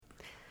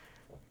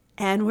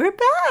And we're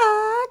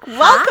back.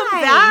 Welcome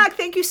back.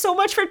 Thank you so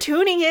much for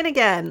tuning in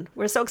again.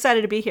 We're so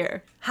excited to be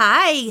here.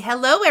 Hi.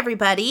 Hello,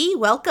 everybody.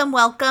 Welcome,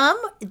 welcome.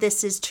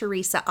 This is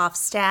Teresa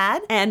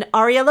Offstad. And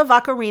Ariella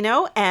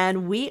Vaccarino,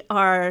 and we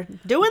are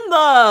doing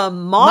the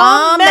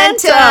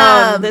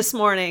Momentum this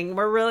morning.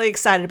 We're really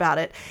excited about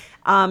it.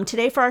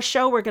 Today for our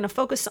show, we're going to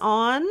focus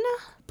on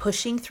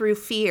pushing through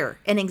fear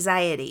and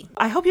anxiety.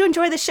 I hope you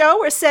enjoy the show.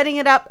 We're setting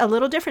it up a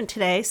little different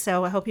today,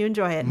 so I hope you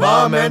enjoy it.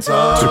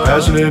 Momentum. Two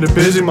passionate and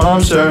busy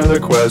moms sharing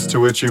their quest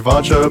to achieve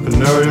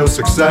entrepreneurial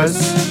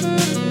success.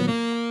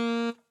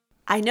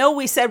 I know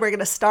we said we're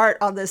going to start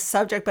on this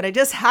subject, but I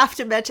just have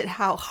to mention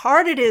how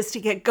hard it is to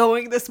get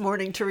going this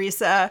morning,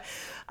 Teresa.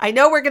 I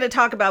know we're going to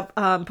talk about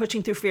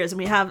pushing through fears, and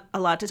we have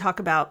a lot to talk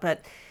about,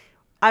 but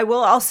I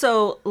will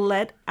also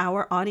let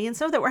our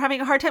audience know that we're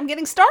having a hard time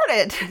getting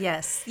started.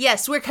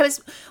 Yes,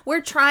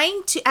 we're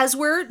trying to, as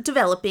we're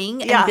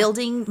developing and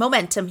building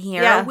momentum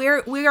here,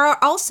 we are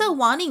also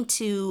wanting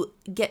to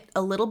get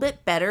a little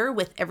bit better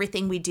with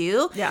everything we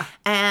do. Yeah.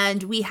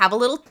 And we have a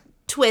little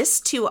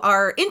twist to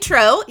our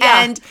intro,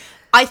 and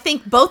I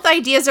think both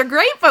ideas are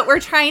great, but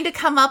we're trying to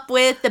come up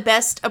with the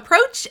best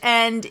approach,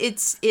 and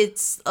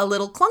it's a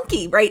little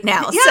clunky right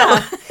now.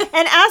 Yeah. So.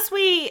 And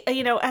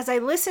as I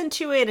listen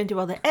to it and do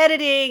all the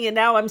editing, and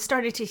now I'm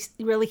starting to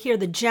really hear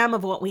the gem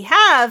of what we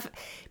have.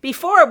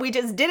 Before, we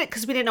just did it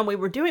because we didn't know what we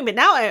were doing, but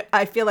now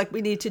I feel like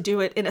we need to do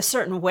it in a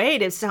certain way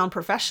to sound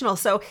professional.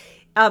 So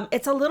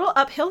it's a little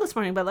uphill this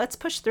morning, but let's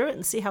push through it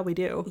and see how we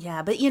do.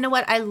 Yeah, but you know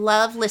what? I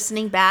love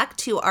listening back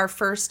to our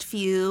first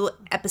few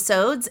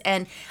episodes,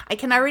 and I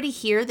can already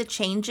hear the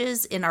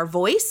changes in our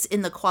voice,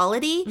 in the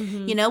quality.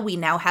 Mm-hmm. You know, we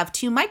now have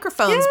 2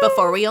 microphones.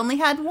 Before we only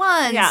had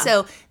 1. Yeah.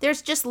 So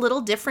there's just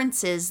little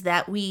differences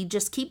that we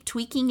just keep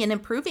tweaking and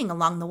improving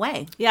along the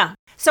way. Yeah.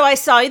 So I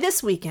saw you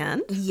this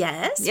weekend.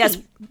 Yes.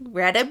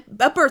 We're at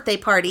a birthday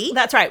party.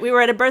 That's right. We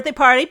were at a birthday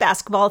party,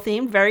 basketball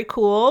themed. Very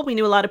cool. We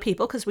knew a lot of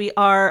people because we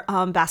are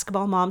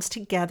basketball moms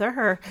together.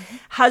 Her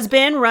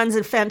husband runs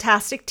a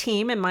fantastic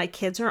team, and my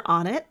kids are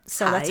on it.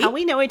 So that's how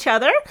we know each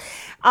other.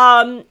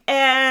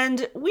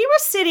 And we were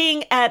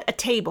sitting at a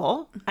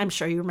table. I'm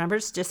sure you remember,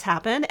 this just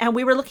happened. And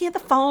we were looking at the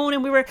phone,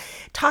 and we were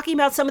talking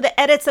about some of the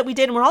edits that we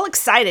did. And we're all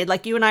excited.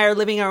 Like, you and I are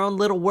living our own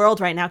little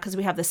world right now because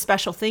we have this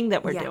special thing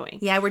that we're doing.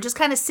 Yeah, we're just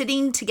kind of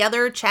sitting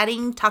together,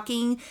 chatting,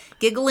 talking,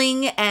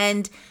 giggling,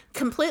 and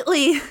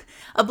completely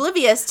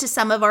oblivious to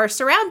some of our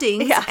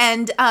surroundings. Yeah.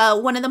 And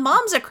one of the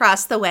moms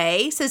across the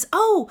way says,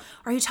 "Oh,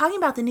 are you talking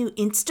about the new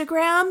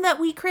Instagram that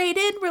we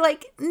created?" We're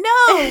like,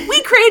 "No,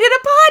 we created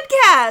a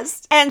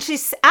podcast." And she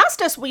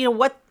asked us,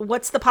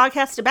 what's the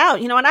podcast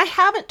about? And I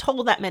haven't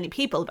told that many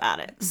people about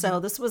it. Mm-hmm. So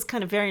this was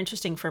kind of very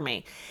interesting for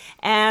me.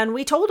 And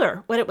we told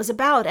her what it was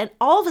about. And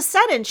all of a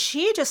sudden,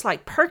 she just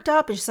like perked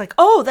up, and she's like,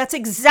 "Oh, that's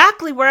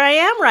exactly where I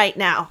am right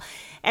now."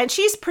 And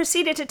she's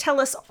proceeded to tell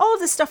us all of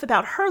this stuff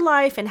about her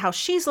life and how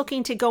she's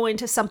looking to go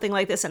into something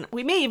like this. And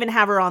we may even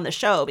have her on the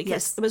show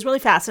because it was really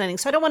fascinating.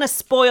 So I don't want to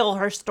spoil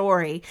her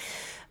story,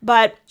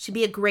 but she'd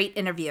be a great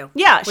interview.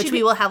 Yeah. Which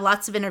we will have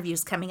lots of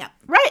interviews coming up.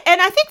 Right.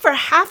 And I think for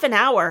half an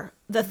hour,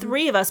 the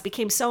 3 of us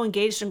became so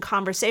engaged in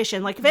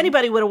conversation. Like, if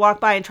anybody would have walked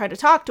by and tried to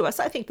talk to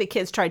us, I think the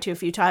kids tried to a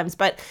few times,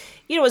 but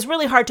it was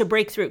really hard to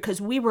break through because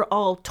we were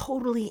all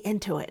totally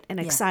into it and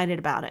excited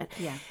about it.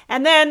 Yeah.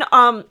 And then,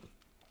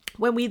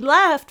 when we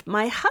left,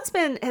 my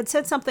husband had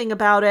said something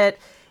about it,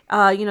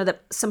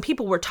 that some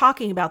people were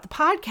talking about the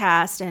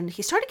podcast, and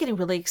he started getting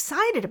really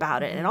excited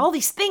about it and all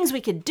these things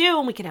we could do,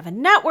 and we could have a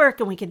network,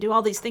 and we could do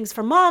all these things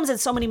for moms, and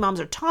so many moms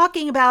are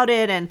talking about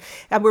it, and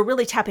we're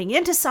really tapping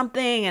into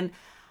something. And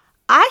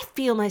I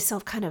feel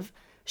myself kind of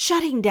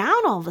shutting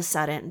down all of a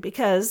sudden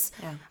because,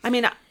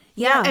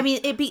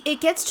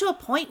 it gets to a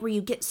point where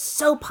you get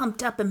so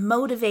pumped up and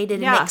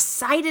motivated and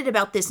excited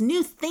about this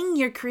new thing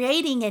you're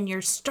creating, and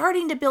you're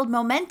starting to build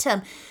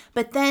momentum.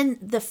 But then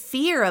the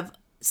fear of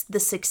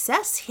the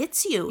success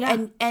hits you,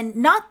 and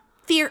not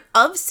fear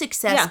of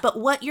success, but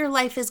what your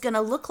life is going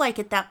to look like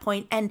at that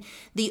point, and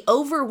the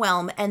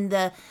overwhelm and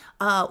the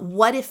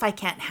what if I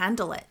can't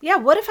handle it? Yeah,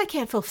 what if I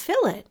can't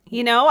fulfill it?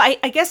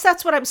 I guess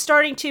that's what I'm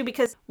starting to,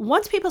 because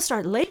once people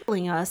start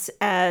labeling us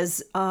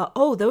as,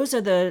 those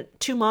are the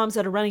 2 moms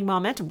that are running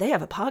Momentum, they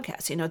have a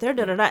podcast, they're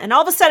da-da-da. And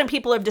all of a sudden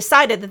people have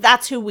decided that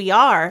that's who we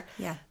are.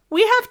 Yeah.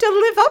 We have to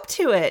live up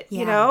to it,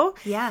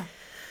 Yeah.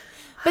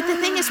 But the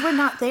thing is, we're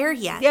not there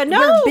yet. Yeah, no.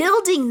 We're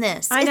building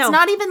this. I know. It's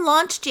not even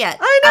launched yet.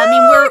 I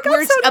know.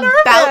 We're so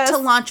about to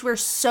launch. We're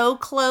so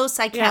close.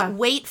 I can't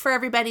wait for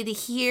everybody to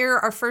hear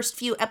our first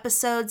few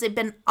episodes. They've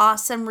been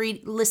awesome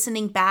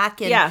listening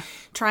back and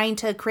trying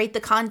to create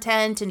the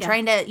content and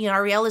trying to,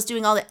 Ariella's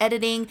doing all the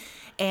editing.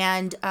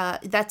 And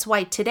that's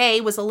why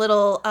today was a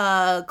little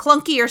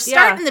clunkier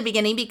start in the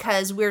beginning,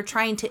 because we're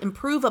trying to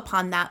improve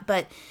upon that.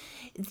 But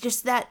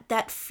just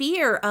that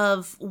fear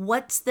of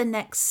what's the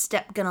next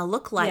step going to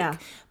look like. Yeah.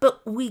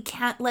 But we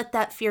can't let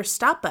that fear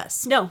stop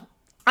us. No.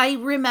 I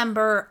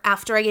remember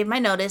after I gave my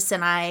notice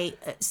and I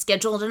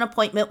scheduled an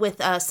appointment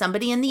with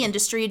somebody in the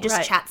industry,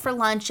 just chat for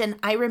lunch. And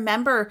I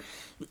remember,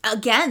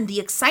 again, the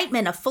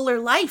excitement of Fuller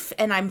Life.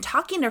 And I'm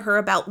talking to her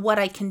about what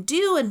I can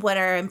do and what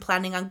I'm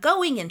planning on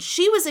going. And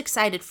she was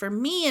excited for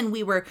me. And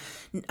we were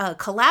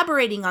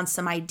collaborating on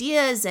some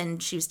ideas.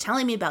 And she was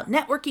telling me about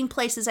networking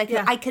places.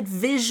 I could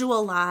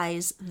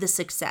visualize the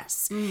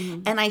success.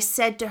 Mm-hmm. And I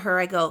said to her,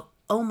 I go,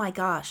 oh my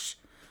gosh.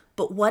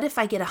 But what if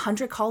I get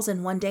 100 calls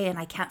in one day and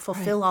I can't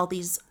fulfill all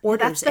these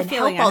orders and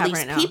help all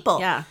these people?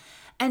 Yeah.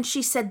 And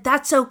she said,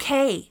 that's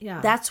okay.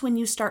 Yeah. That's when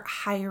you start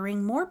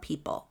hiring more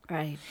people.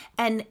 Right.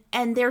 And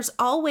there's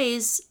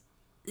always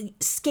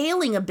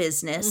scaling a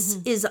business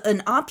is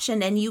an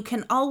option, and you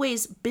can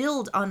always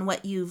build on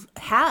what you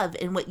have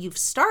and what you've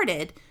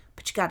started,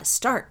 but you got to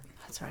start.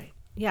 That's right.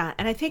 Yeah.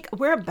 And I think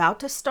we're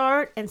about to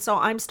start. And so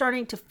I'm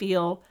starting to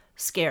feel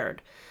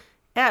scared.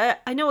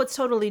 I know it's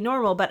totally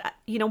normal, but,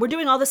 we're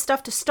doing all this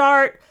stuff to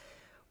start.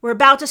 We're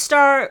about to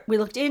start. We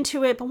looked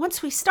into it. But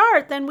once we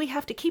start, then we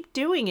have to keep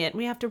doing it.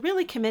 We have to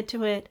really commit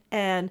to it.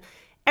 And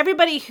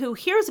everybody who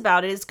hears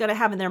about it is going to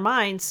have in their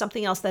mind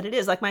something else that it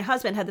is. Like my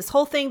husband had this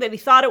whole thing that he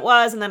thought it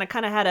was, and then I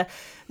kind of had to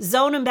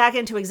zone him back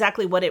into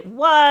exactly what it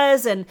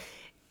was. And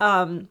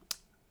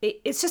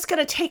it's just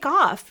going to take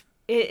off.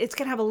 It's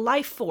going to have a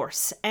life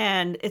force,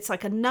 and it's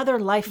like another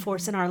life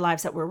force in our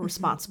lives that we're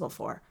responsible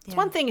for. It's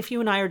one thing if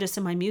you and I are just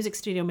in my music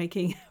studio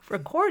making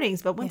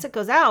recordings, but once it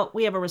goes out,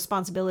 we have a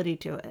responsibility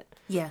to it.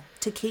 Yeah,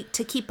 to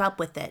keep up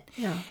with it.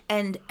 Yeah.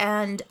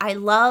 And I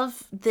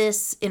love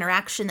this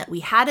interaction that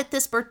we had at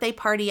this birthday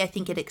party. I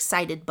think it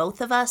excited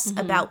both of us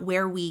about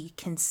where we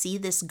can see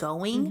this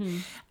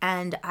going.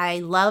 And I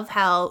love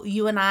how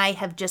you and I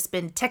have just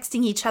been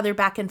texting each other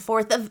back and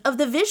forth of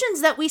the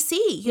visions that we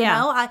see. You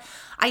know,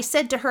 I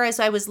said to her as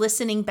I was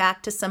listening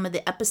back to some of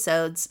the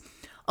episodes,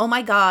 oh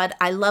my God,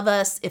 I love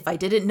us. If I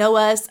didn't know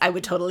us, I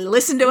would totally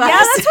listen to us. Yeah,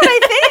 that's what I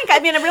think.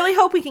 I really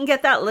hope we can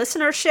get that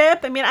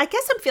listenership. I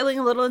guess I'm feeling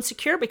a little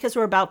insecure because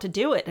we're about to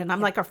do it. And I'm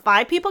like, are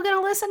 5 people going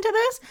to listen to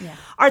this? Yeah.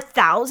 Are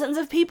thousands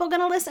of people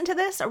going to listen to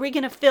this? Are we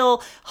going to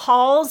fill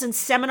halls and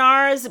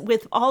seminars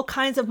with all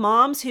kinds of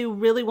moms who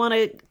really want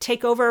to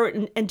take over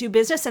and do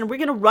business? And we're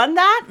going to run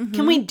that?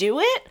 Can we do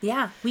it?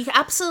 Yeah, we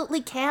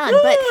absolutely can.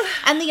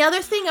 And the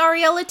other thing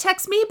Ariella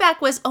texted me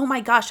back was, oh my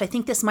gosh, I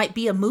think this might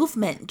be a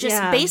movement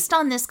just based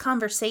on this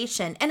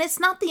conversation. And it's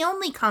not the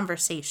only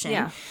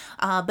conversation,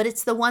 but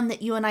it's the one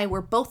that you and I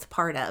were both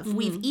part of.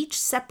 We've each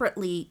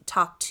separately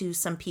talked to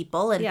some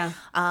people, and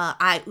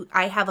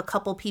I have a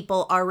couple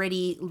people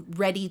already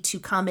ready to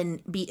come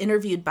and be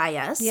interviewed by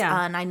us.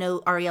 And I know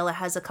Ariella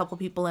has a couple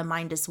people in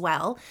mind as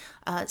well.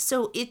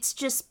 So it's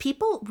just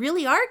people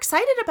really are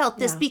excited about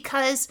this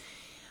because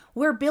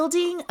we're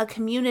building a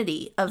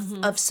community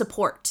of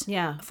support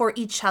for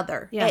each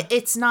other.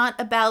 It's not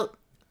about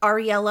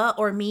Ariella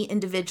or me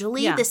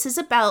individually. This is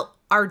about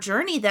our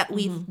journey that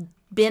we've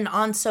been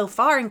on so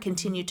far and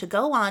continue to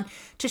go on,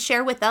 to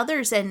share with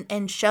others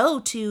and show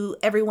to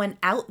everyone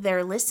out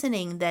there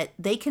listening that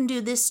they can do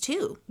this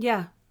too.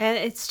 Yeah. And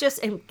it's just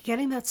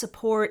getting that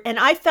support. And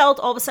I felt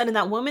all of a sudden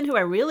that woman who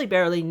I really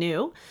barely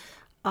knew,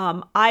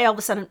 I all of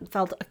a sudden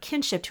felt a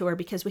kinship to her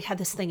because we had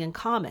this thing in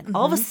common.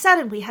 All of a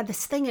sudden we had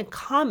this thing in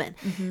common.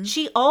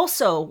 She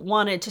also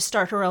wanted to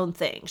start her own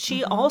thing.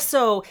 She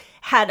also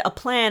had a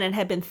plan and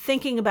had been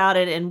thinking about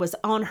it and was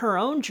on her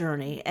own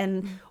journey.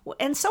 And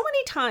so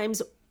many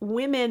times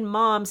women,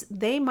 moms,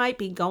 they might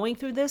be going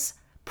through this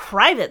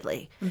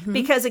privately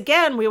because,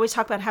 again, we always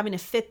talk about having to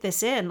fit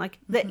this in. Like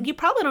that, you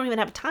probably don't even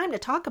have time to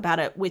talk about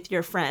it with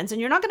your friends, and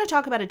you're not going to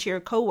talk about it to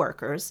your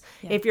coworkers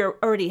if you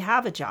already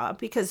have a job,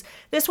 because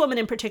this woman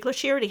in particular,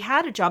 she already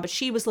had a job, but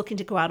she was looking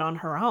to go out on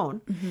her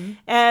own.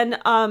 And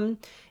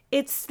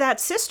it's that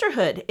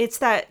sisterhood, it's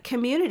that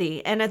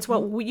community, and it's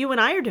what you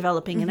and I are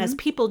developing. And as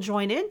people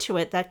join into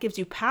it, that gives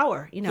you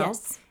power,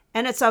 Yes.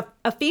 And it's a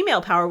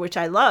female power, which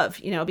I love,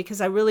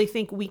 because I really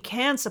think we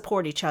can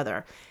support each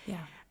other. Yeah.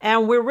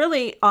 And we're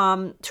really,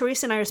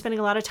 Teresa and I are spending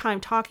a lot of time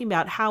talking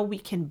about how we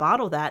can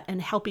bottle that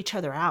and help each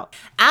other out.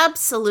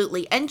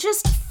 Absolutely. And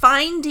just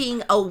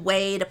finding a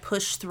way to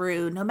push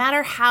through, no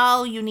matter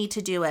how you need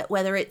to do it,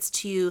 whether it's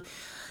to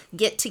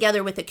get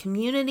together with a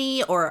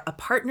community or a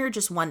partner,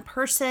 just one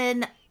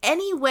person,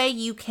 any way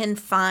you can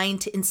find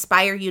to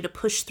inspire you to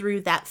push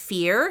through that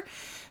fear.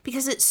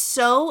 Because it's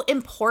so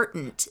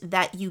important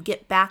that you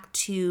get back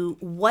to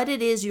what it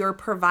is you're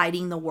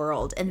providing the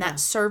world and that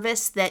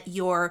service that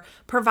you're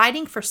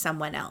providing for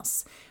someone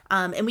else.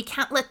 And we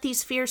can't let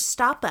these fears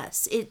stop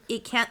us.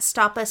 It can't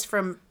stop us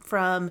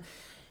from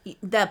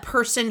the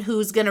person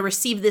who's going to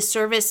receive this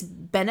service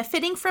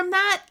benefiting from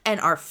that,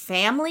 and our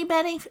family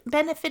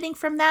benefiting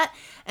from that.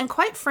 And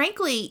quite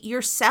frankly,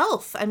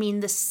 yourself.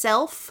 The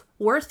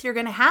self-worth you're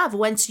going to have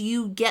once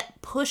you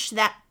get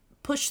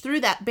push through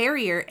that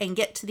barrier and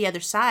get to the other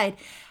side,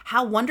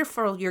 how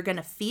wonderful you're going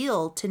to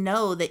feel to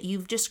know that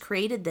you've just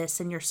created this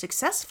and you're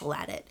successful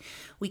at it.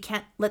 We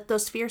can't let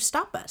those fears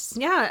stop us.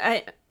 Yeah,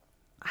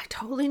 I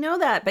totally know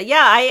that. But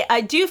yeah,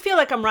 I do feel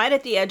like I'm right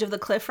at the edge of the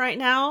cliff right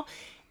now.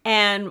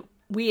 And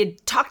we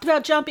had talked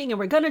about jumping and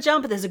we're going to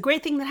jump, and there's a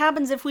great thing that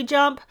happens if we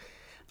jump.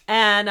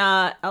 And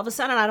all of a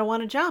sudden, I don't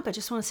want to jump. I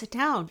just want to sit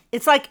down.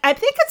 It's like, I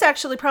think it's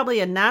actually probably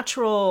a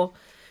natural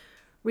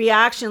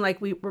reaction. Like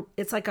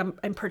it's like I'm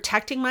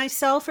protecting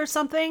myself or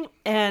something,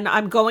 and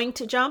I'm going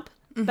to jump.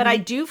 But I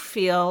do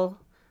feel,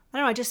 I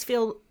don't know, I just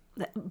feel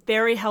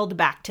very held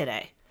back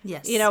today.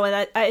 Yes. You know,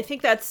 and I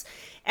think that's,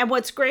 and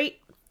what's great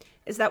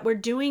is that we're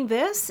doing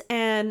this,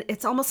 and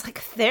it's almost like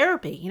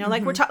therapy. You know,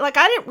 like we're talking, like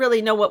I didn't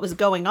really know what was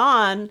going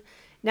on.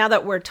 Now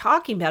that we're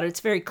talking about it, it's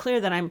very clear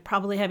that I'm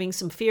probably having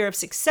some fear of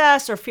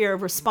success or fear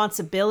of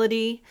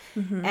responsibility.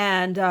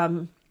 And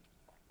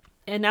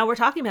now we're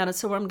talking about it,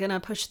 so I'm going to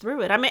push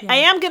through it. I mean, I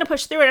am going to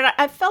push through it. And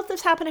I felt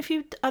this happen a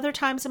few other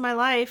times in my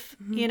life,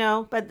 you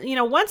know, but you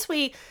know, once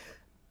we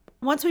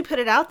put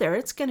it out there,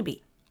 it's going to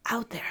be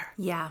out there.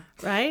 Yeah.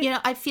 Right? You know,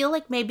 I feel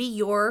like maybe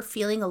you're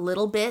feeling a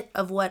little bit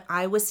of what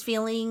I was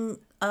feeling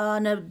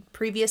on a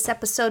previous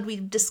episode we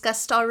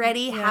discussed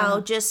already, how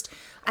just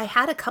I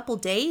had a couple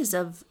days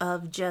of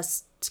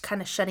just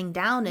kind of shutting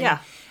down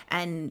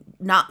and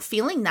not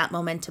feeling that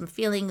momentum,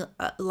 feeling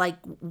like,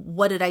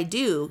 what did I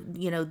do?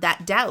 You know,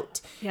 that doubt.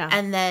 Yeah.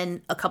 And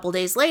then a couple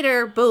days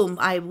later, boom,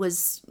 I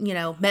was, you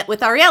know, met with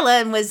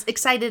Ariella and was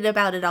excited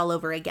about it all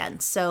over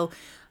again. So,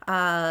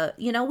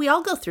 you know, we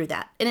all go through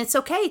that, and it's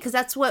okay, because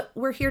that's what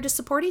we're here to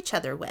support each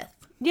other with.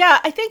 Yeah,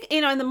 I think,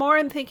 you know, and the more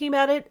I'm thinking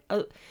about it,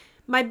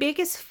 my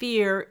biggest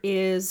fear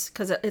is,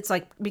 because it's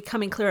like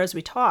becoming clear as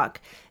we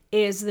talk,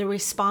 is the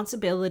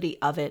responsibility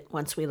of it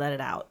once we let it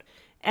out,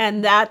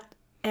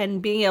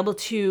 and being able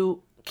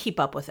to keep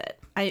up with it.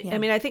 I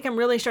mean, I think I'm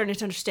really starting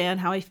to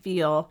understand how I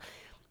feel.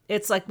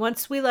 It's like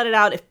once we let it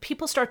out, if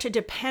people start to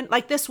depend,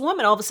 like this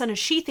woman, all of a sudden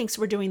she thinks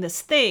we're doing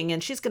this thing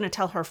and she's going to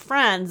tell her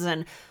friends,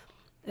 and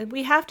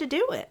we have to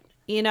do it,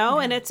 you know,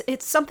 and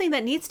it's something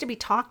that needs to be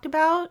talked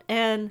about.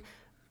 And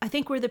I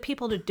think we're the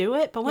people to do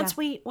it. But once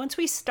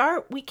we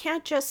start, we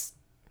can't just,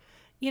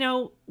 you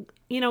know,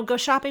 go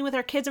shopping with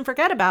our kids and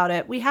forget about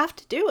it. We have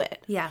to do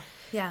it. Yeah.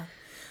 Yeah.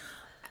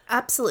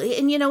 Absolutely.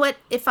 And you know what?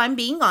 If I'm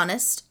being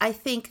honest, I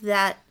think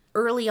that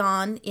early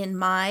on in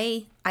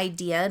my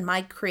idea and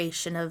my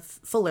creation of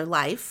Fuller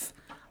Life,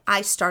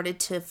 I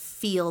started to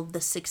feel the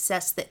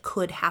success that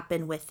could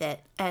happen with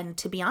it. And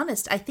to be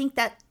honest, I think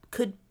that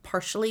could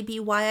partially be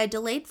why I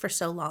delayed for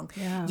so long.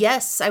 Yeah.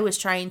 Yes, I was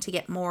trying to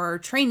get more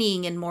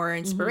training and more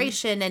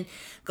inspiration and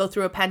go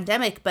through a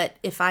pandemic. But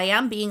if I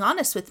am being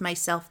honest with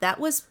myself, that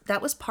was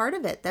part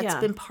of it. That's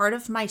been part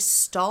of my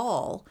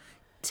stall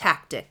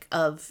tactic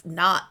of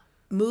not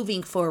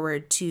moving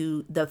forward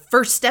to the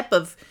first step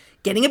of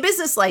getting a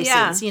business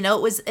license. You know,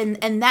 it was,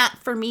 and that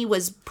for me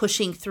was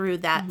pushing through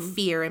that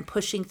fear and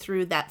pushing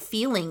through that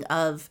feeling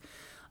of,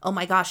 oh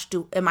my gosh,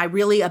 am I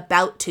really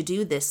about to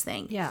do this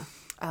thing? Yeah.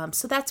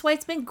 So that's why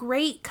it's been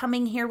great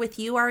coming here with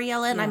you,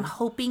 Ariella, and I'm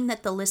hoping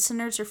that the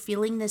listeners are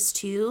feeling this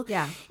too.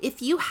 Yeah.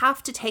 If you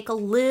have to take a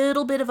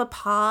little bit of a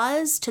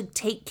pause to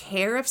take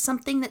care of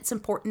something that's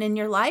important in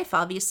your life,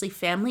 obviously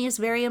family is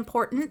very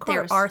important.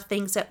 There are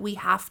things that we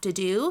have to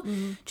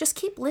do. Just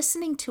keep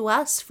listening to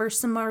us for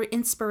some more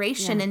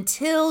inspiration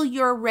until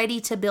you're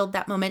ready to build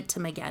that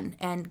momentum again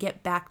and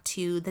get back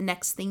to the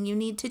next thing you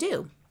need to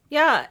do.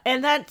 Yeah,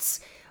 and that's...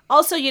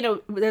 Also, you know,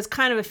 there's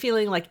kind of a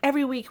feeling like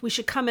every week we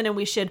should come in and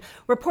we should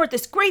report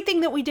this great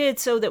thing that we did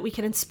so that we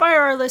can inspire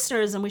our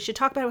listeners, and we should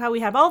talk about how we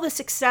have all this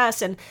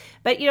success.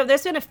 But, you know,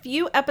 there's been a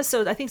few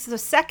episodes, I think it's the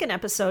second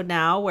episode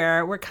now,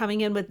 where we're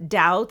coming in with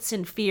doubts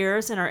and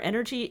fears and our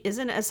energy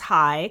isn't as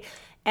high.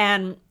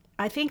 And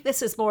I think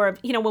this is more of,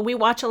 you know, when we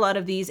watch a lot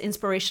of these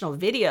inspirational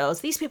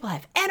videos, these people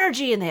have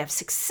energy and they have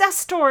success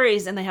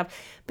stories and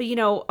but, you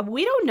know,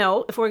 we don't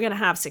know if we're going to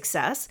have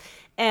success.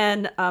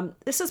 And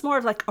this is more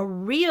of like a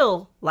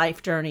real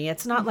life journey.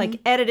 It's not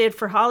like edited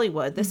for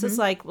Hollywood. This is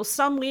like, well,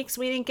 some weeks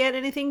we didn't get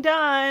anything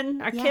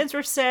done. Our kids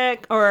were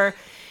sick, or,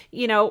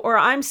 you know, or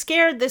I'm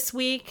scared this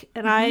week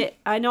and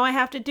I know I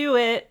have to do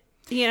it,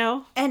 you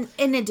know. And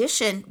in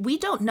addition, we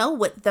don't know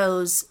what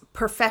those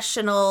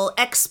professional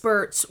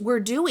experts were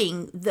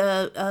doing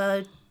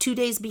the 2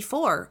 days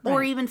before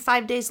or even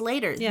 5 days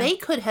later. Yeah. They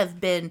could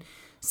have been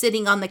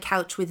sitting on the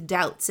couch with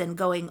doubts and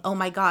going, oh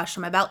my gosh,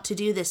 I'm about to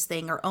do this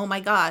thing, or oh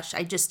my gosh,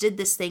 I just did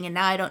this thing and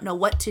now I don't know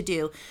what to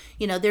do.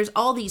 You know, there's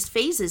all these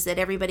phases that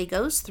everybody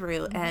goes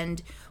through.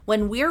 And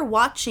when we're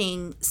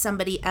watching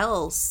somebody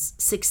else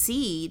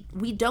succeed,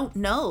 we don't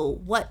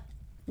know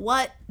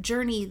what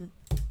journey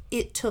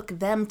it took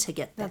them to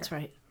get there. That's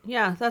right.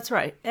 Yeah, that's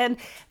right. And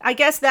I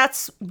guess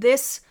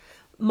this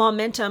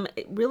momentum,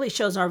 it really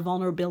shows our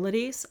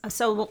vulnerabilities.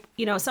 So,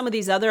 you know, some of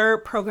these other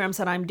programs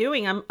that I'm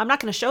doing, I'm not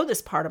going to show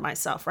this part of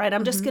myself, right?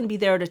 I'm just going to be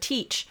there to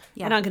teach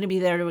and I'm going to be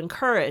there to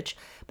encourage.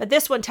 But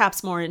this one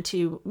taps more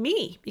into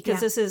me, because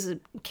this is,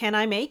 can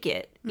I make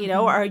it? You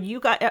know,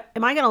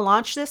 am I going to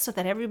launch this so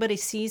that everybody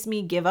sees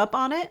me give up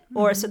on it,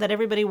 or so that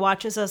everybody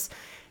watches us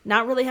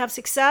not really have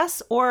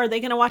success, or are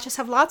they going to watch us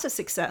have lots of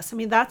success? I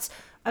mean, that's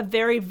a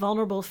very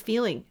vulnerable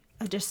feeling,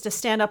 just to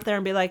stand up there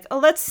and be like, oh,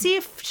 let's see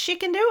if she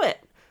can do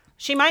it.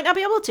 she might not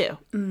be able to.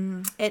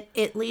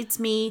 It leads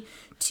me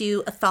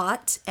to a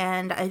thought,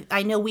 and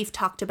I know we've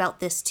talked about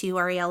this too,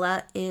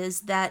 Ariella,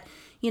 is that,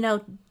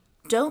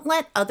 don't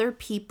let other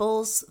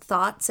people's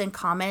thoughts and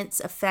comments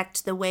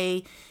affect the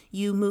way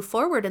you move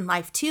forward in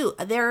life too.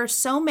 There are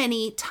so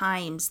many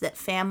times that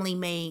family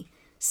may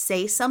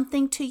say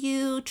something to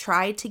you,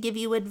 try to give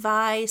you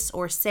advice,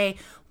 or say,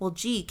 well,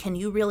 gee, can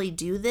you really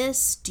do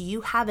this? Do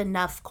you have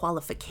enough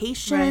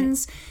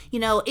qualifications?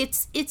 Right.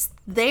 It's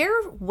their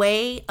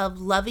way of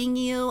loving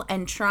you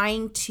and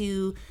trying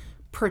to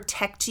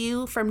protect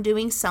you from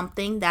doing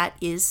something that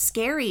is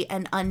scary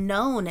and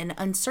unknown and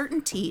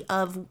uncertainty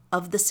of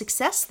the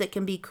success that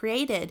can be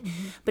created.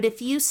 Mm-hmm. But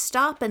if you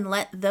stop and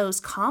let those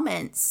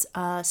comments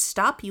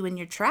stop you in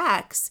your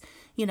tracks,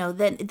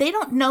 then they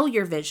don't know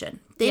your vision.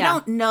 They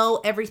don't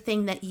know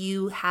everything that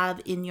you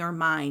have in your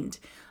mind.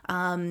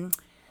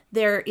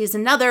 There is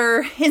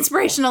another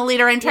inspirational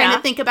leader I'm trying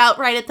to think about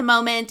right at the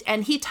moment,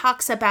 and he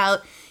talks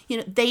about,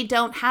 they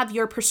don't have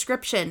your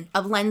prescription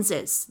of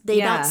lenses. They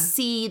don't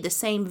see the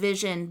same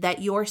vision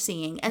that you're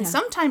seeing. And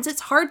sometimes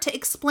it's hard to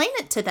explain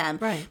it to them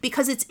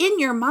because it's in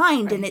your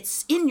mind and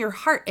it's in your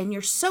heart and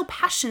you're so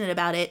passionate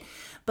about it.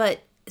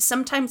 But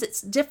sometimes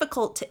it's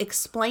difficult to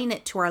explain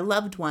it to our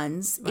loved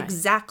ones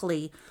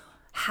exactly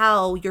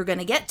how you're going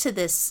to get to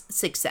this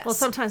success. Well,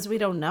 sometimes we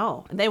don't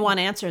know. They want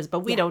answers, but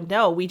we don't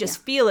know. We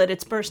just feel it.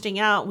 It's bursting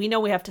out. We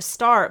know we have to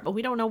start, but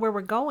we don't know where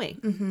we're going.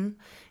 Mm-hmm.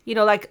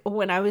 Like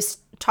when I was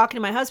talking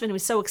to my husband, he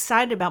was so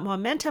excited about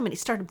momentum, and he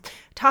started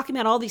talking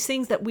about all these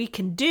things that we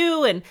can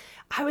do. And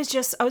I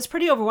was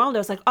pretty overwhelmed. I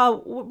was like,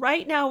 oh,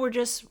 right now we're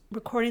just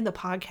recording the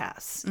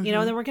podcast, and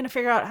then we're going to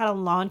figure out how to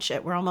launch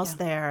it. We're almost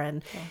there.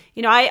 And,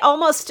 I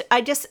almost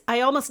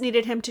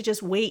needed him to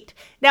just wait.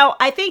 Now,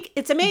 I think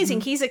it's amazing.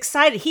 Mm-hmm. He's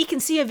excited. He can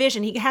see a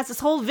vision. He has this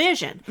whole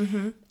vision.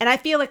 Mm-hmm. And I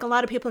feel like a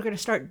lot of people are going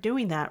to start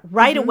doing that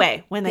right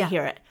away when they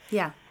hear it.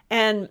 Yeah.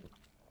 And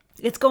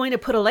it's going to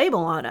put a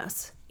label on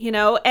us.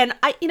 And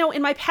I,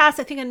 in my past,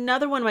 I think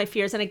another one of my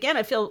fears, and again,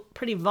 I feel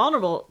pretty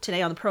vulnerable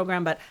today on the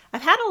program, but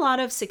I've had a lot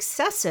of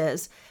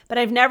successes, but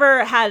I've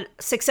never had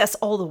success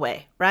all the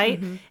way, right?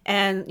 Mm-hmm.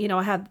 And,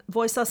 I have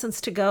voice lessons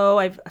to go.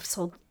 I've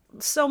sold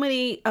so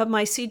many of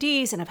my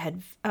CDs, and I've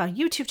had a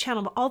YouTube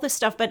channel, all this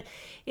stuff, but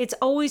it's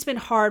always been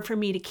hard for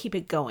me to keep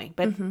it going.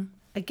 But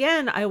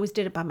again, I always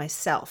did it by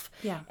myself.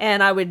 Yeah.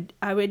 And I would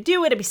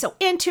do it. I'd be so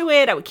into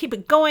it. I would keep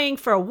it going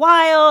for a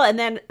while. And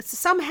then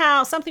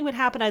somehow something would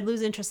happen. I'd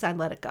lose interest. I'd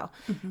let it go.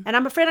 Mm-hmm. And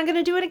I'm afraid I'm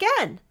going to do it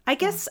again. I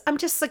guess I'm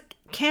just like,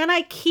 can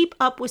I keep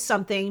up with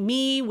something?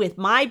 Me with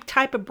my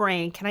type of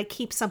brain, can I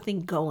keep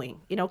something going?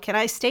 Can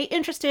I stay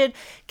interested?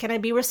 Can I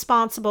be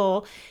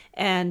responsible?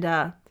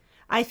 And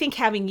I think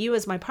having you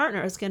as my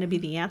partner is going to be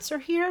the answer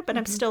here, but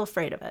I'm still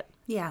afraid of it.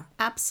 Yeah,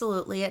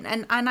 absolutely.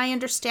 And I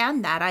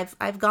understand that.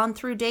 I've gone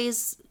through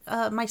days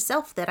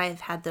myself that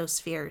I've had those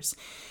fears.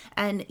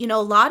 And, a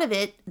lot of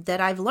it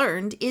that I've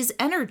learned is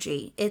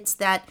energy. It's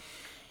that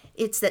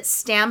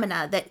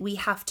stamina that we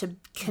have to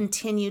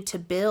continue to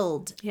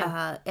build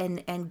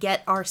and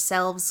get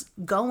ourselves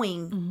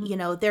going.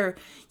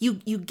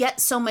 Mm-hmm. You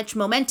get so much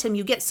momentum,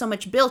 you get so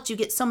much built, you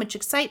get so much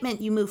excitement,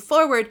 you move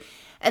forward.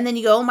 And then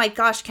you go, oh my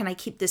gosh, can I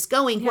keep this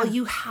going? Yeah.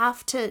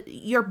 Well,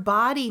 your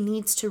body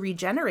needs to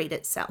regenerate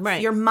itself. Right.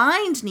 Your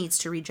mind needs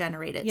to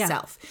regenerate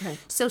itself. Yeah. Right.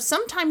 So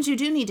sometimes you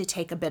do need to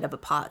take a bit of a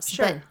pause.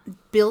 Sure.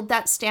 But build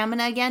that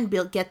stamina again,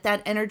 get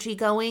that energy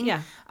going,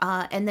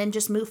 and then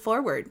just move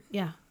forward.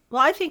 Yeah.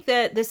 Well, I think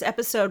that this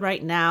episode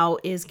right now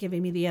is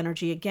giving me the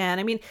energy again.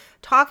 I mean,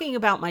 talking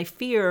about my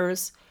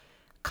fears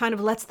kind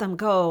of lets them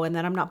go, and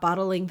then I'm not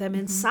bottling them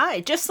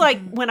inside. Just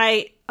like when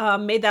I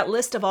made that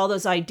list of all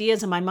those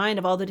ideas in my mind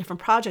of all the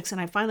different projects, and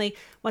I finally,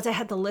 once I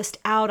had the list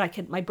out,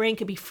 my brain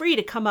could be free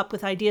to come up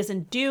with ideas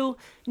and do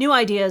new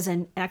ideas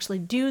and actually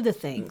do the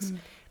things.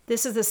 Mm-hmm.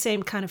 This is the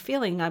same kind of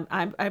feeling.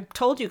 I've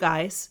told you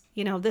guys,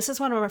 this is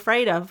what I'm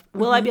afraid of.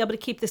 Will I be able to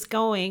keep this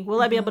going?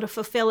 Will I be able to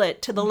fulfill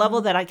it to the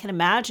level that I can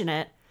imagine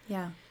it?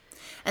 Yeah.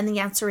 And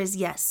the answer is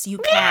yes, you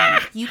can.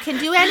 You can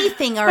do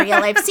anything,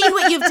 Ariella. I've seen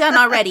what you've done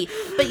already.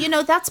 But,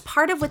 that's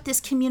part of what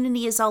this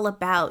community is all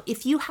about.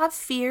 If you have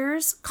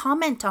fears,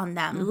 comment on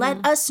them. Mm-hmm.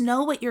 Let us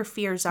know what your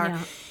fears are.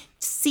 Yeah.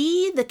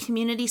 See the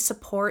community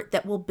support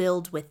that will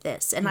build with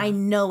this. And I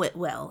know it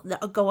will.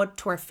 Go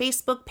to our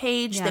Facebook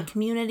page. Yeah. The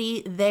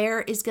community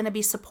there is going to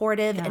be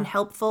supportive and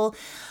helpful.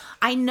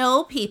 I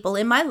know people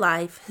in my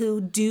life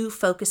who do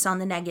focus on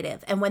the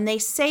negative. And when they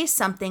say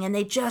something and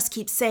they just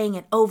keep saying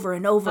it over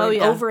and over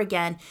over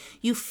again,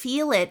 you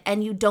feel it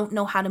and you don't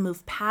know how to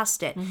move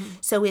past it. Mm-hmm.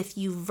 So if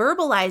you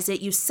verbalize it,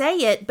 you say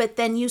it, but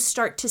then you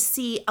start to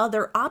see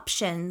other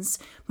options,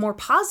 more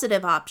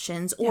positive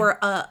options, or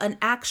an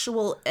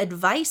actual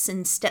advice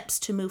and steps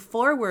to move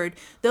forward.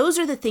 Those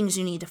are the things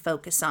you need to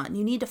focus on.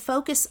 You need to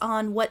focus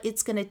on what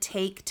it's going to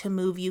take to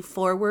move you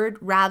forward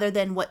rather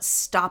than what's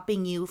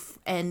stopping you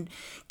and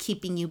keep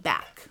keeping you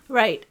back.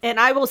 Right. And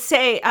I will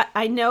say,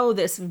 I know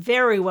this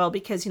very well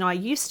because, I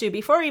used to,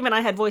 before even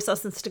I had voice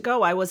lessons to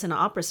go, I was an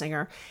opera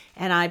singer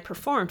and I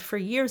performed for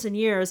years and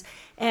years.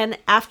 And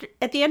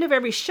at the end of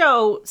every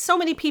show, so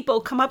many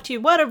people come up to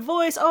you, what a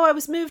voice. Oh, I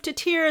was moved to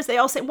tears. They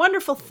all say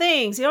wonderful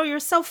things. You're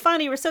so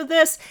funny. You're so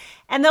this.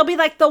 And they'll be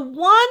like the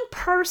one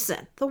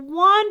person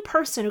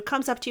who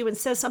comes up to you and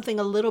says something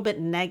a little bit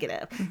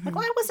negative. Like,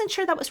 well, I wasn't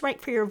sure that was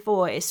right for your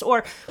voice,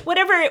 or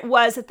whatever it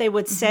was that they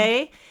would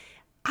say.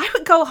 I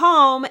would go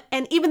home,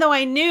 and even though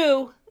I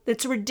knew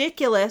it's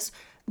ridiculous,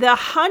 the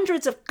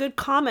hundreds of good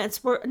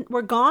comments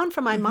were gone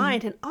from my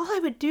mind, and all I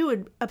would do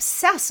would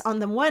obsess on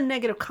the one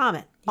negative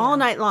comment all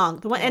night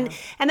long. And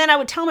then I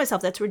would tell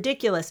myself, that's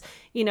ridiculous.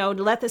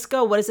 Let this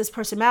go. What does this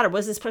person matter? What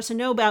does this person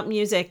know about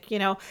music?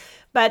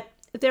 But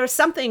there's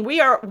something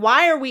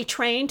why are we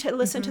trained to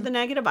listen to the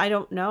negative? I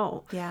don't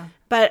know. Yeah.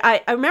 But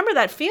I remember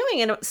that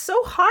feeling, and it was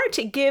so hard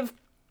to give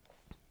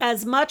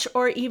as much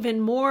or even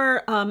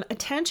more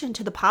attention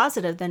to the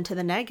positive than to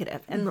the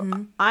negative.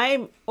 And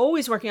I'm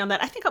always working on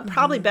that. I think I'm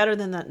probably better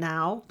than that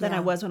now than I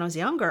was when I was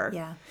younger.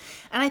 Yeah.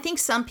 And I think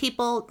some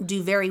people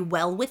do very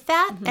well with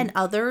that and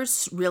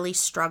others really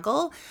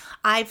struggle.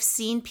 I've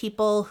seen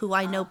people who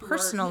I know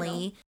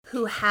personally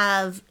who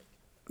have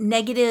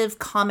negative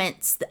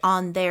comments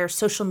on their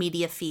social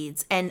media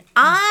feeds. And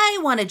I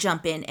want to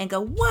jump in and go,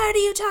 what are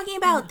you talking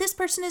about? This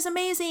person is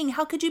amazing.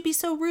 How could you be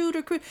so rude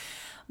or crude?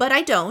 But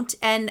I don't.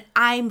 And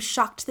I'm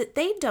shocked that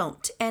they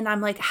don't. And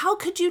I'm like, how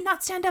could you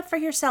not stand up for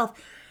yourself?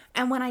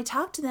 And when I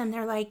talk to them,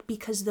 they're like,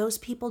 because those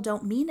people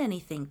don't mean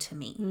anything to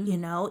me.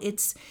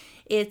 It's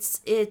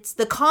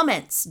the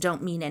comments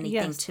don't mean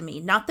anything to me.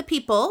 Not the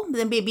people.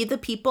 Then maybe the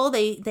people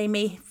they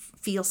may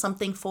feel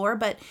something for,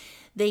 but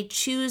they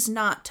choose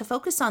not to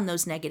focus on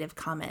those negative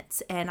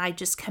comments. And I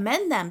just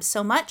commend them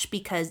so much,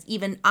 because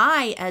even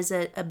I, as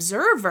an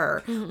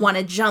observer, want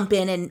to jump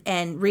in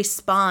and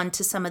respond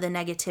to some of the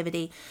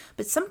negativity.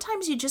 But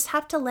sometimes you just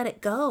have to let it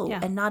go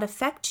and not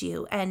affect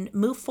you and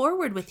move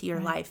forward with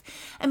your life.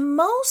 And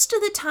most of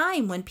the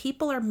time when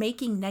people are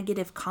making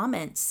negative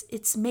comments,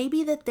 it's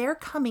maybe that they're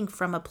coming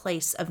from a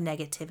place of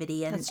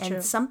negativity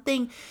and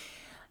something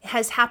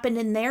has happened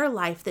in their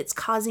life that's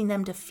causing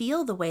them to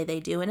feel the way they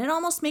do. And it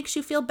almost makes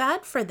you feel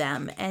bad for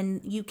them. And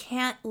you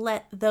can't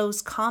let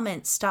those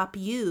comments stop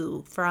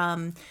you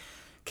from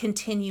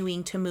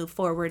continuing to move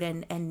forward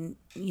and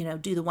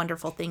do the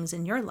wonderful things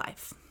in your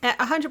life.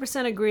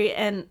 100% agree.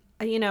 And,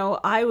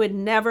 I would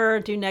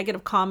never do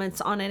negative comments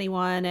on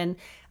anyone. And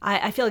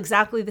I feel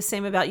exactly the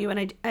same about you.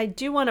 And I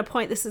do want to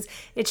point,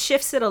 it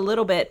shifts it a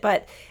little bit,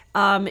 but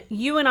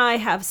you and I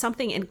have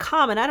something in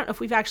common. I don't know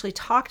if we've actually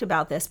talked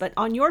about this, but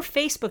on your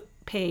Facebook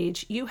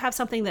page, you have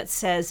something that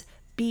says,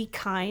 be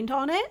kind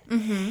on it.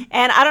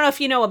 And I don't know if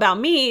you know about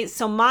me.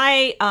 So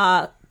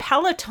my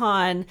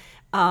Peloton,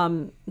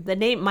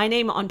 my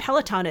name on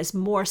Peloton is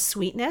More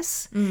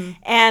Sweetness.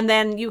 And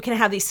then you can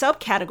have these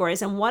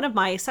subcategories. And one of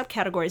my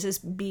subcategories is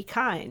Be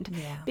Kind.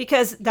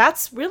 Because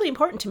that's really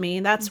important to me.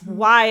 And that's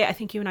why I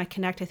think you and I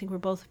connect. I think we're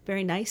both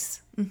very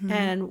nice.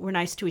 And we're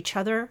nice to each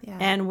other.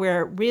 And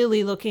we're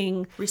really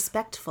looking...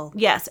 respectful.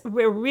 Yes.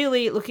 We're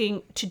really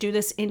looking to do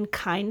this in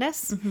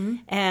kindness.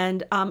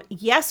 And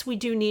yes, we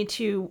do need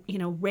to,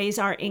 raise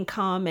our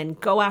income and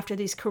go after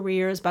these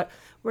careers. But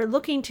we're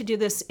looking to do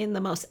this in the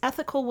most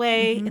ethical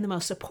way, in the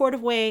most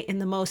supportive way, in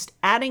the most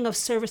adding of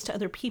service to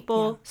other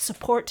people,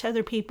 support to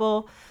other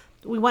people.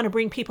 We want to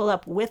bring people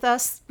up with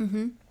us.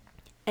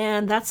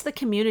 And that's the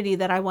community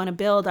that I want to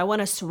build. I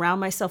want to surround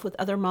myself with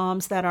other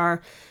moms that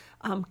are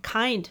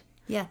kind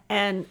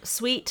and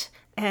sweet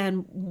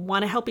and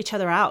want to help each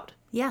other out.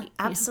 Yeah,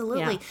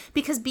 absolutely.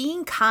 Because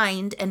being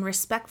kind and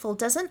respectful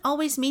doesn't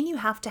always mean you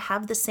have to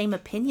have the same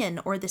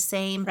opinion or the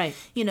same,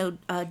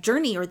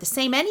 journey or the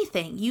same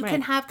anything. You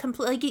can have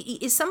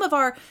some of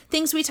our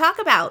things we talk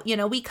about,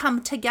 we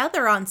come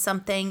together on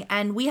something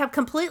and we have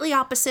completely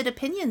opposite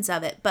opinions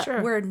of it, but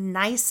we're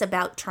nice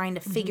about trying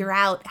to figure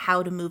out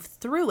how to move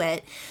through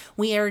it.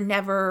 We are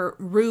never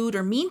rude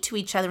or mean to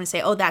each other and say,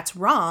 oh, that's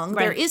wrong.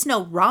 There is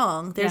no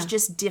wrong. There's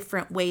just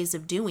different ways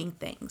of doing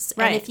things.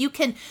 And if you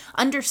can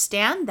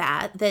understand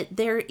that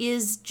there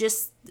is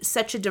just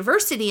such a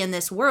diversity in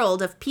this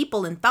world of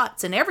people and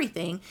thoughts and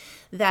everything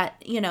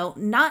that,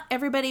 not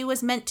everybody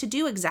was meant to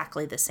do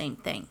exactly the same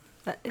thing.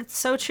 It's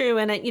so true.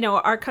 And,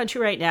 our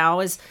country right now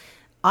is,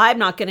 I'm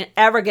not going to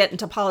ever get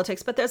into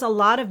politics, but there's a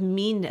lot of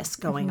meanness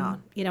going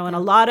on, and a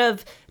lot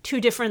of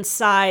two different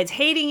sides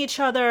hating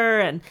each other.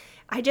 And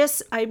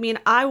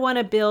I want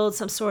to build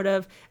some sort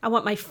of, I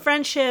want my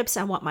friendships,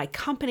 I want my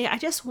company. I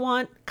just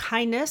want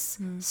kindness,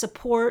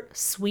 support,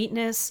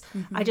 sweetness.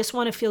 I just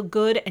want to feel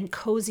good and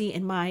cozy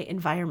in my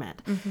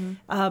environment.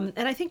 And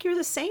I think you're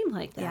the same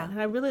like that. And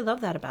I really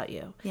love that about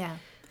you. Yeah.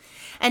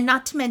 And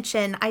not to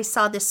mention, I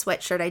saw this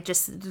sweatshirt. I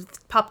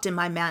just popped in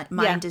my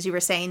mind as you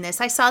were saying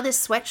this. I saw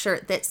this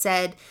sweatshirt that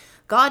said,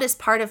 God is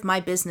part of my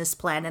business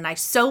plan, and I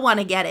so want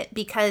to get it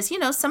because,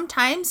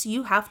 sometimes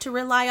you have to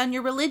rely on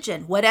your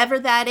religion, whatever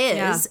that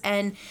is,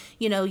 and,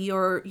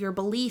 your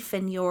belief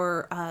and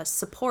your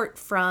support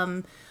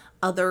from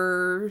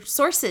other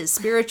sources,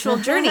 spiritual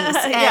journeys,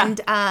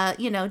 and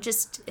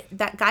just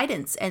that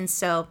guidance. And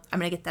so I'm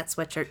gonna get that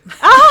sweatshirt.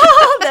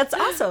 Oh, that's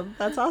awesome.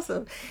 That's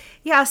awesome.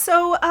 Yeah.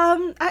 So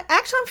I'm feeling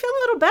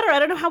a little better. I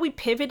don't know how we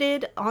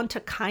pivoted onto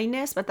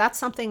kindness, but that's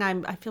something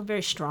I feel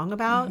very strong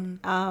about.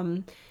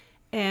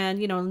 And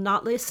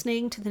not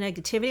listening to the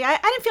negativity. I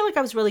didn't feel like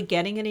I was really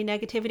getting any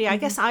negativity. I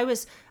guess I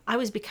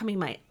was becoming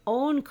my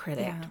own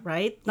critic,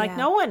 right? Like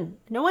no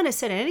one has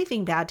said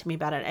anything bad to me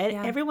about it.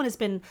 Everyone has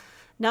been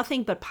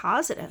nothing but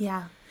positive.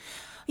 Yeah.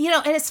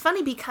 And it's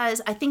funny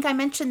because I think I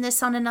mentioned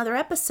this on another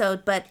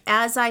episode, but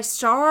as I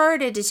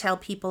started to tell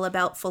people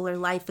about Fuller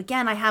Life,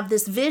 again, I have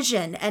this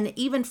vision. And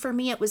even for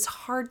me, it was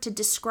hard to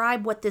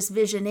describe what this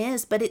vision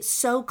is, but it's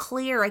so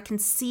clear. I can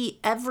see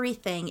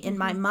everything in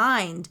my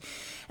mind.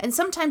 And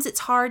sometimes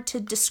it's hard to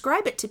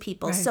describe it to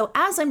people. Right. So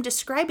as I'm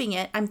describing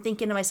it, I'm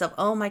thinking to myself,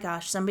 oh my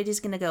gosh, somebody's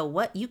going to go,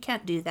 what? You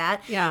can't do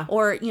that. Yeah.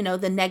 Or,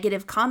 the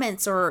negative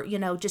comments or,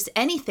 just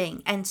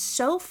anything. And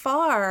so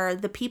far,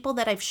 the people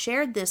that I've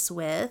shared this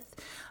with,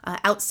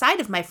 outside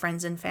of my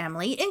friends and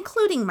family,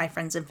 including my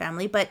friends and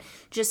family, but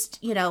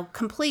just,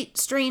 complete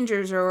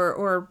strangers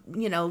or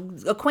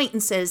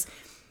acquaintances,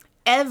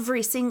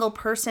 every single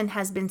person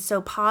has been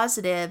so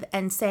positive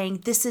and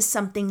saying this is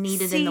something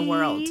needed in the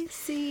world.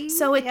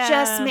 So it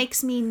just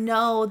makes me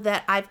know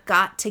that I've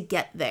got to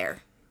get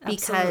there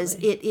because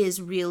it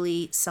is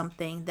really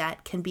something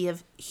that can be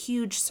of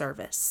huge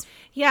service.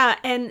 Yeah.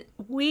 And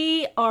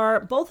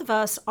both of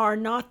us are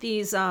not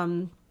these,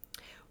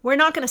 we're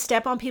not going to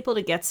step on people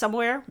to get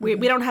somewhere. We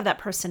don't have that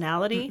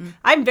personality.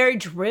 I'm very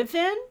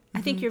driven. I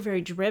think you're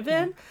very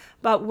driven,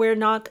 but we're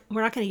not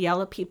going to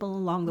yell at people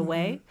along the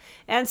way.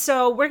 And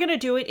so we're going to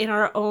do it in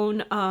our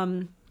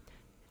own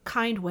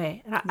kind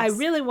way. And I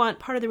really want,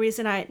 part of the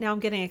reason now I'm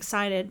getting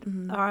excited,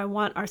 or I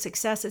want our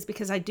success is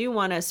because I do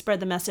want to spread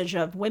the message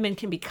of women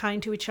can be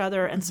kind to each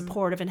other and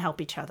supportive and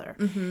help each other.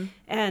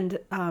 And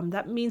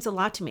that means a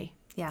lot to me.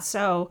 Yeah.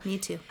 So me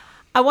too.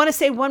 I want to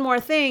say one more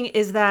thing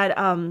is that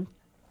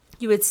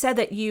you had said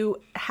that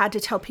you had to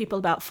tell people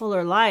about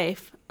Fuller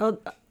Life.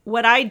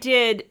 What I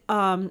did,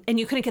 and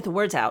you couldn't get the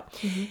words out.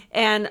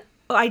 And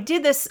I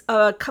did this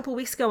a couple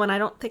weeks ago, and I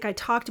don't think I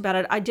talked about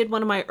it. I did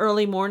one of my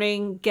early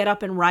morning get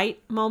up and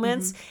write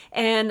moments.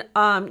 And,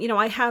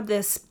 I have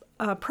this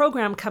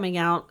program coming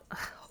out,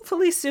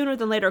 hopefully sooner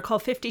than later,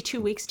 called 52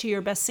 Weeks to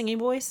Your Best Singing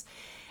Voice.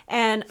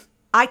 And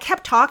I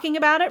kept talking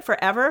about it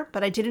forever,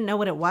 but I didn't know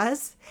what it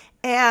was.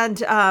 And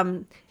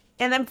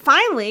then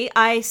finally,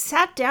 I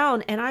sat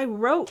down and I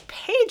wrote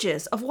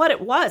pages of what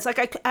it was.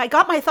 Like I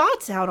got my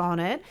thoughts out on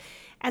it.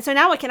 And so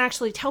now I can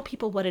actually tell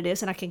people what it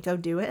is and I can go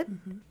do it.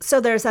 So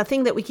there's that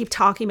thing that we keep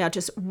talking about,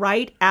 just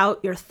write out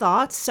your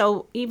thoughts.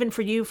 So even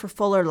for you, for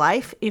Fuller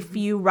Life, if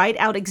you write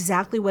out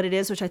exactly what it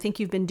is, which I think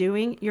you've been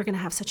doing, you're going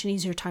to have such an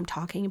easier time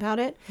talking about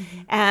it.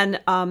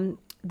 And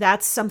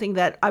that's something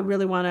that I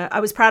really want to, I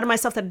was proud of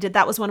myself that I did.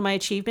 That was one of my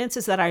achievements,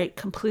 is that I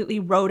completely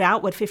wrote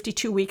out what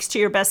 52 Weeks to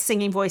Your Best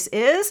Singing Voice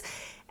is.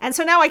 And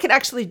so now I can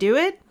actually do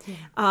it.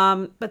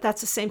 But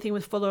that's the same thing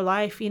with Fuller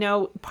Life.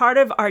 Part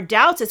of our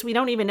doubts is we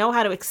don't even know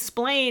how to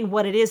explain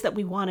what it is that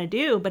we want to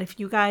do. But if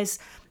you guys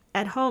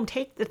at home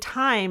take the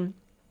time,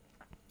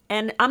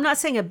 and I'm not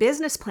saying a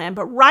business plan,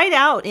 but write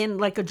out in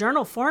like a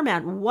journal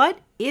format, what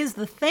is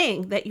the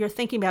thing that you're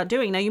thinking about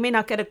doing? Now, you may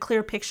not get a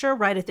clear picture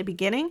right at the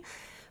beginning,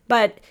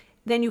 but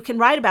then you can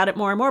write about it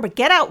more and more, but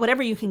get out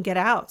whatever you can get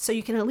out so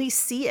you can at least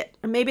see it.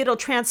 And maybe it'll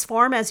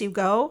transform as you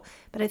go,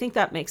 but I think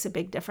that makes a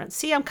big difference.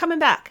 See, I'm coming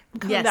back. I'm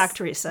coming back,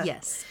 Teresa.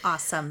 Yes.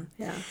 Awesome.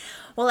 Yeah.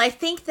 Well, I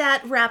think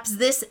that wraps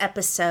this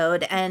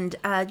episode. And,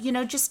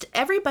 just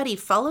everybody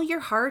follow your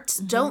hearts.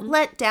 Don't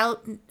let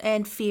doubt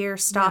and fear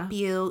stop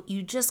you.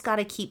 You just got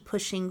to keep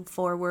pushing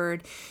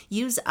forward.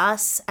 Use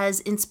us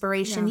as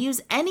inspiration.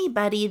 Use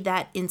anybody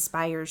that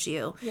inspires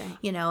you,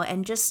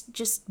 and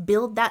just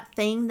build that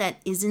thing that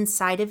is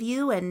inside of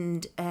you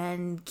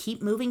and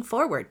keep moving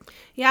forward.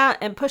 Yeah.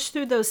 And push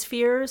through those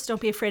fears.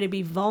 Don't be afraid to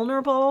be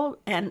vulnerable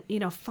and,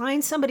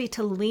 find somebody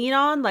to lean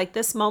on. Like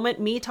this moment,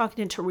 me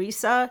talking to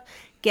Teresa,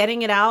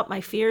 getting it out,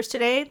 my fears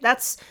today,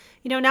 that's,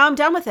 now I'm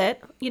done with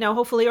it,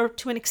 hopefully, or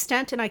to an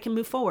extent, and I can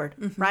move forward,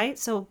 right?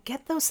 So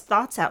get those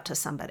thoughts out to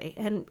somebody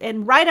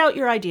and write out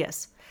your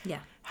ideas. Yeah.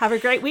 Have a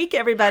great week,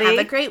 everybody. Have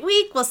a great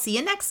week. We'll see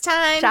you next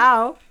time.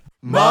 Ciao.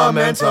 Mom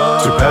and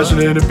Tom. Two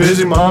passionate and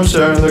busy moms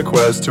sharing the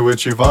quest to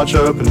achieve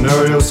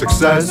entrepreneurial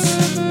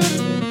success.